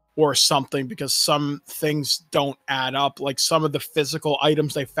freezer or something because some things don't add up. Like some of the physical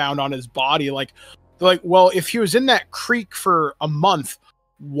items they found on his body, like, well, if he was in that creek for a month,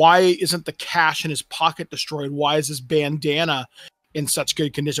 why isn't the cash in his pocket destroyed? Why is his bandana in such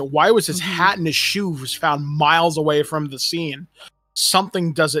good condition? Why was his hat and his shoes found miles away from the scene?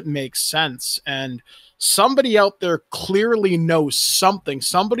 Something doesn't make sense. And somebody out there clearly knows something.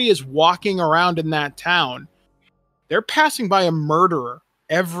 Somebody is walking around in that town. They're passing by a murderer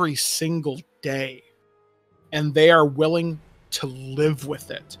every single day. And they are willing to live with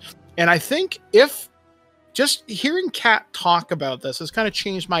it. And I think if just hearing Kat talk about this has kind of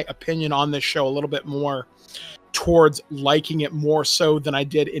changed my opinion on this show a little bit more towards liking it more so than I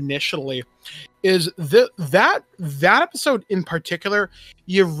did initially. Is that episode in particular,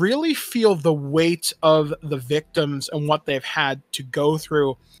 you really feel the weight of the victims and what they've had to go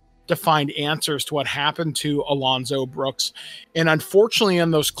through to find answers to what happened to Alonzo Brooks. And unfortunately,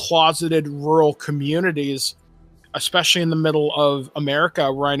 in those closeted rural communities, especially in the middle of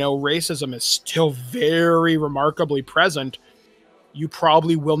America, where I know racism is still very remarkably present, you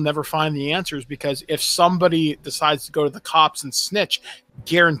probably will never find the answers, because if somebody decides to go to the cops and snitch,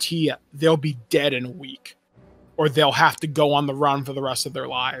 guarantee you they'll be dead in a week, or they'll have to go on the run for the rest of their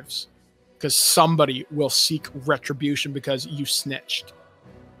lives because somebody will seek retribution because you snitched.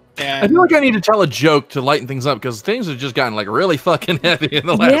 And I feel like I need to tell a joke to lighten things up because things have just gotten like really fucking heavy in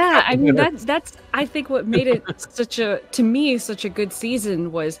the last. Yeah, I mean that's I think what made it such a good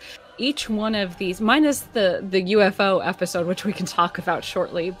season was each one of these, minus the UFO episode, which we can talk about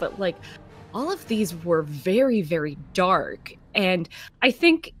shortly, but like all of these were very, very dark. And I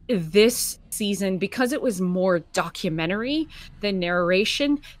think this season, because it was more documentary than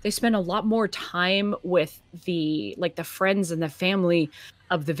narration, they spent a lot more time with the friends and the family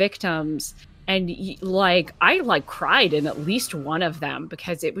of the victims. And like I cried in at least one of them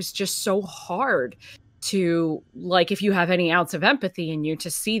because it was just so hard to, like, if you have any ounce of empathy in you, to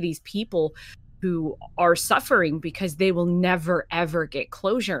see these people who are suffering because they will never ever get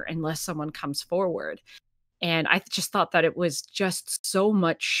closure unless someone comes forward. And I just thought that it was just so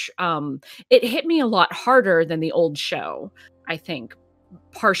much, it hit me a lot harder than the old show, I think,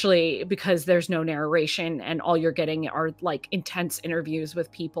 partially because there's no narration and all you're getting are like intense interviews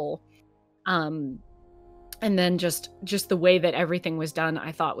with people. And then just the way that everything was done,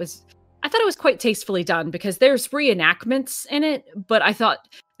 I thought it was quite tastefully done, because there's reenactments in it, but I thought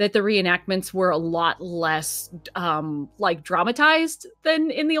that the reenactments were a lot less like dramatized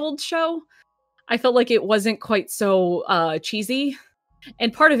than in the old show. I felt like it wasn't quite so cheesy.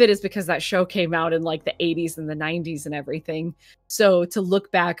 And part of it is because that show came out in like the 80s and the 90s and everything. So to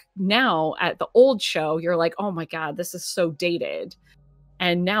look back now at the old show, you're like, oh my God, this is so dated.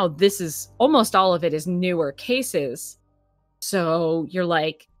 And now this is almost all of it is newer cases. So you're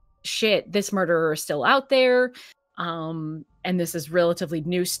like, shit, this murderer is still out there. And this is relatively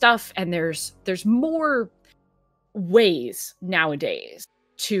new stuff. And there's more ways nowadays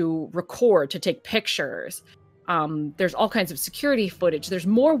to record, to take pictures. There's all kinds of security footage. There's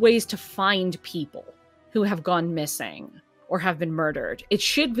more ways to find people who have gone missing or have been murdered. It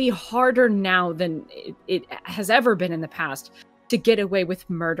should be harder now than it has ever been in the past to get away with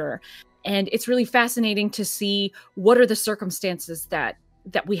murder. And it's really fascinating to see what are the circumstances that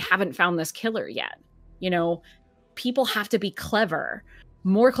we haven't found this killer yet. You know, people have to be clever,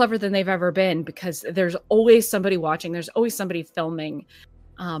 more clever than they've ever been, because there's always somebody watching. There's always somebody filming.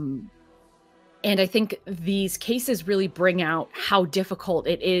 And I think these cases really bring out how difficult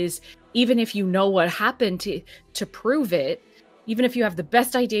it is, even if you know what happened, to prove it. Even if you have the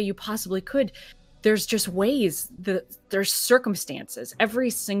best idea you possibly could, there's just ways, there's circumstances. Every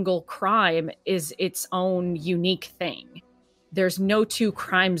single crime is its own unique thing. There's no two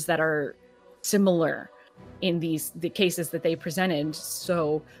crimes that are similar. in the cases that they presented.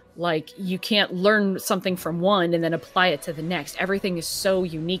 So like you can't learn something from one and then apply it to the next. Everything is so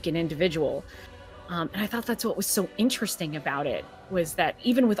unique and individual. And I thought that's what was so interesting about it, was that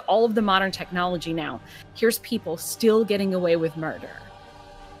even with all of the modern technology now, here's people still getting away with murder.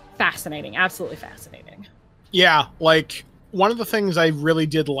 Fascinating. Absolutely fascinating. Yeah, like one of the things I really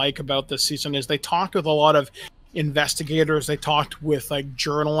did like about this season is they talked with a lot of investigators. They talked with like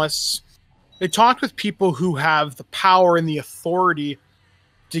journalists. They talked with people who have the power and the authority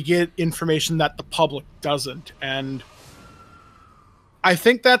to get information that the public doesn't. And I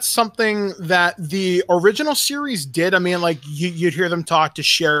think that's something that the original series did. I mean, like you'd hear them talk to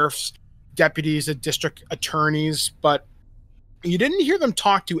sheriffs, deputies, and district attorneys, but you didn't hear them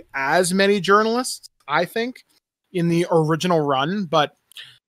talk to as many journalists, I think, in the original run. But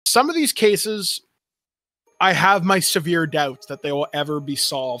some of these cases, I have my severe doubts that they will ever be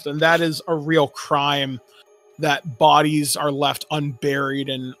solved. And that is a real crime, that bodies are left unburied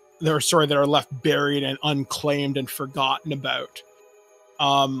and that are left buried and unclaimed and forgotten about.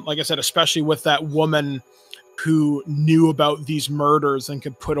 Like I said, especially with that woman who knew about these murders and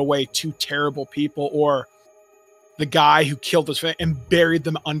could put away two terrible people, or the guy who killed his family and buried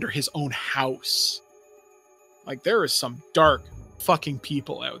them under his own house. Like, there is some dark fucking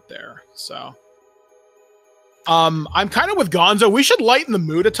people out there. So I'm kind of with Gonzo. We should lighten the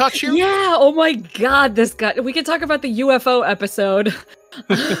mood a touch here. Yeah. Oh my God. We can talk about the UFO episode.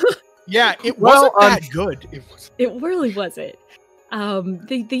 Yeah. It wasn't that good. It really wasn't.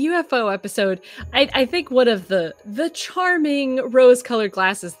 The UFO episode, I think one of the charming rose-colored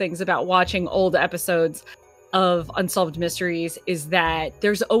glasses things about watching old episodes of Unsolved Mysteries is that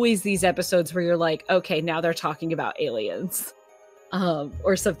there's always these episodes where you're like, okay, now they're talking about aliens,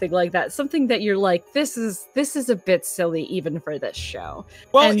 or something like that. Something that you're like, this is a bit silly even for this show.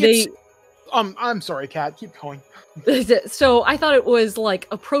 Well, I'm sorry, Kat, keep going. So I thought it was like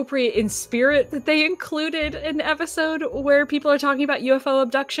appropriate in spirit that they included an episode where people are talking about UFO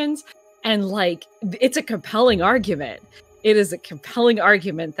abductions, and like it's a compelling argument. It is a compelling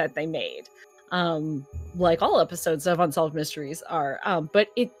argument that they made. Like all episodes of Unsolved Mysteries are, but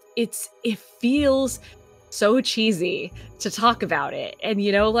it feels so cheesy to talk about it, and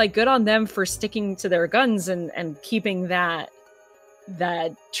you know, like, good on them for sticking to their guns and keeping that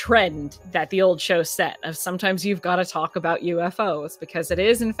trend that the old show set of sometimes you've got to talk about UFOs because it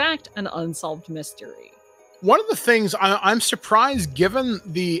is in fact an unsolved mystery. One of the things I'm surprised, given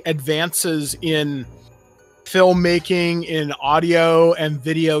the advances in filmmaking, in audio and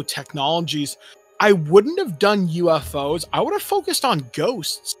video technologies, I wouldn't have done UFOs. I would have focused on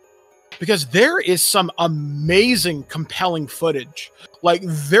ghosts, because there is some amazing, compelling footage. Like,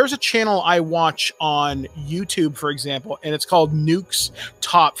 there's a channel I watch on YouTube, for example, and it's called Nuke's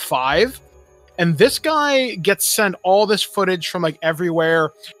Top 5. And this guy gets sent all this footage from like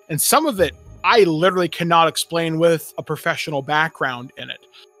everywhere. And some of it I literally cannot explain with a professional background in it.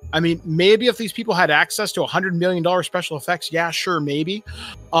 I mean, maybe if these people had access to $100 million special effects, yeah, sure, maybe.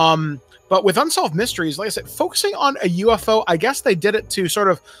 But with Unsolved Mysteries, like I said, focusing on a UFO, I guess they did it to sort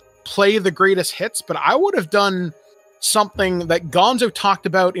of play the greatest hits, but I would have done something that Gonzo talked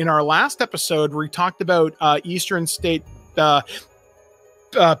about in our last episode, where he talked about Eastern State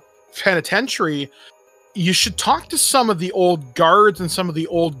Penitentiary. You should talk to some of the old guards and some of the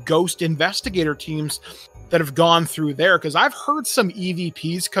old ghost investigator teams that have gone through there, because I've heard some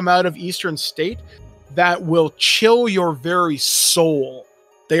EVPs come out of Eastern State that will chill your very soul.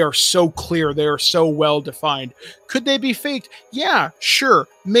 They are so clear. They are so well defined. Could they be faked? Yeah, sure,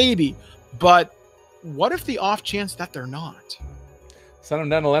 maybe. But what if the off chance that they're not? Send them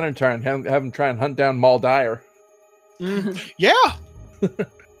down to Leonard Tarn, have them try and hunt down Mal Dyer. Yeah.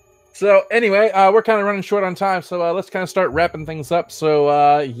 So anyway, we're kind of running short on time, so let's kind of start wrapping things up.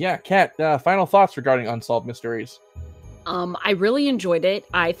 So yeah, Kat, final thoughts regarding Unsolved Mysteries. I really enjoyed it.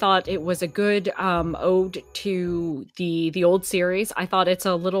 I thought it was a good ode to the old series. I thought it's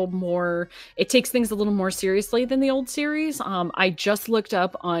a little more, it takes things a little more seriously than the old series. I just looked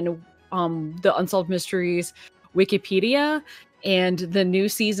up on the Unsolved Mysteries Wikipedia, and the new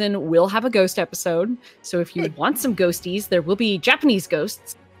season will have a ghost episode. So if you want some ghosties, there will be Japanese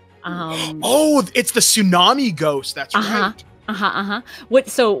ghosts. Oh, it's the tsunami ghost. That's right.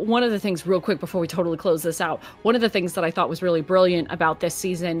 So one of the things, real quick before we totally close this out, one of the things that I thought was really brilliant about this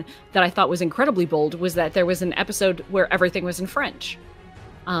season that I thought was incredibly bold was that there was an episode where everything was in French,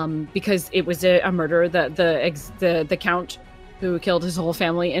 because it was a murder, the count who killed his whole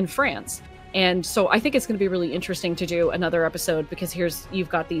family in France. And so I think it's going to be really interesting to do another episode, because you've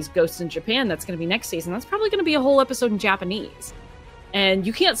got these ghosts in Japan. That's going to be next season. That's probably going to be a whole episode in Japanese. And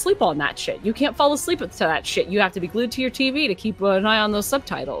you can't sleep on that shit. You can't fall asleep to that shit. You have to be glued to your TV to keep an eye on those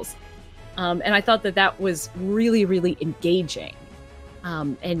subtitles. And I thought that was really, really engaging.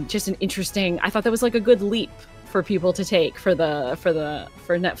 And just an interesting, I thought that was like a good leap for people to take, for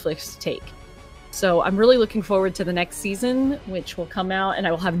Netflix to take. So I'm really looking forward to the next season, which will come out, and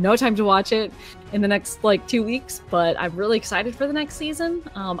I will have no time to watch it in the next like 2 weeks, but I'm really excited for the next season.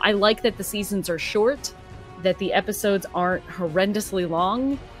 I like that the seasons are short, that the episodes aren't horrendously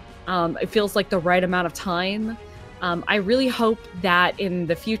long. It feels like the right amount of time. I really hope that in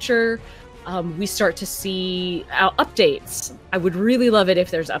the future, we start to see updates. I would really love it if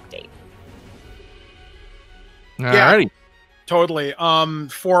there's update. Alrighty. Yeah, totally.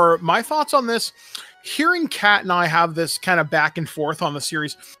 For my thoughts on this, hearing Kat and I have this kind of back and forth on the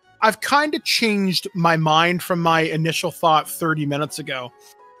series, I've kind of changed my mind from my initial thought 30 minutes ago.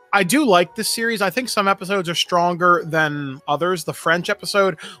 I do like this series. I think some episodes are stronger than others. The French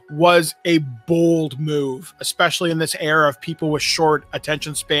episode was a bold move, especially in this era of people with short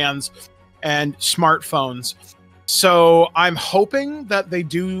attention spans and smartphones. So I'm hoping that they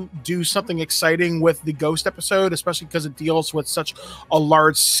do something exciting with the Ghost episode, especially because it deals with such a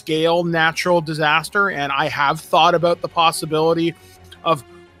large scale natural disaster. And I have thought about the possibility of,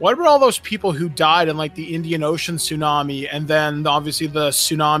 what about all those people who died in like the Indian Ocean tsunami, and then obviously the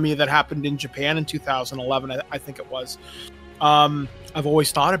tsunami that happened in Japan in 2011, I think it was. I've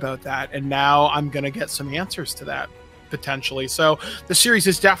always thought about that, and now I'm going to get some answers to that, potentially. So the series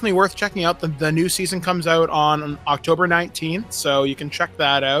is definitely worth checking out. The new season comes out on October 19th, so you can check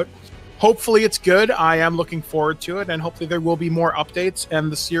that out. Hopefully it's good. I am looking forward to it, and hopefully there will be more updates,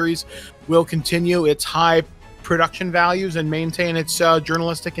 and the series will continue its high production values and maintain its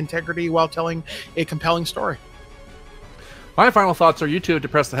journalistic integrity while telling a compelling story. My final thoughts are, you two have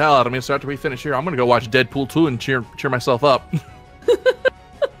depressed the hell out of me, so after we finish here, I'm going to go watch Deadpool 2 and cheer myself up.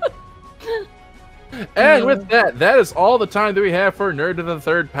 And with that is all the time that we have for Nerd of the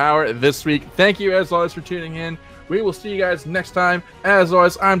Third Power this week. Thank you, as always, for tuning in. We will see you guys next time. As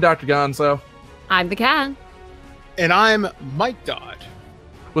always, I'm Dr. Gonzo. I'm the Cat. And I'm Mike Dodd.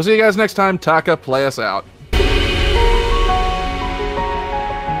 We'll see you guys next time. Taka, play us out.